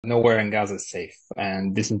nowhere in Gaza is safe.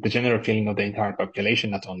 And this is the general feeling of the entire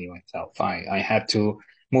population, not only myself. I had to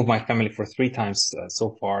move my family for three times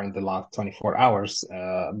so far in the last 24 hours,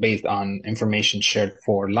 based on information shared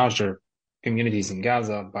for larger communities in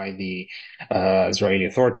Gaza by the Israeli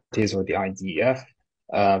authorities or the IDF,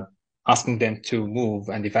 uh, asking them to move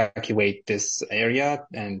and evacuate this area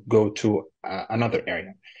and go to another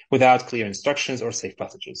area without clear instructions or safe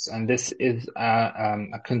passages. And this is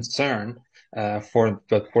a concern for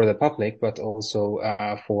the public, but also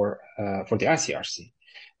for the ICRC.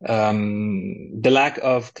 The lack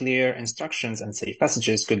of clear instructions and safe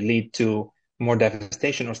passages could lead to more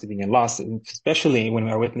devastation or civilian loss, especially when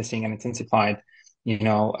we are witnessing an intensified,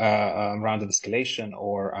 round of escalation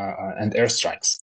or and airstrikes.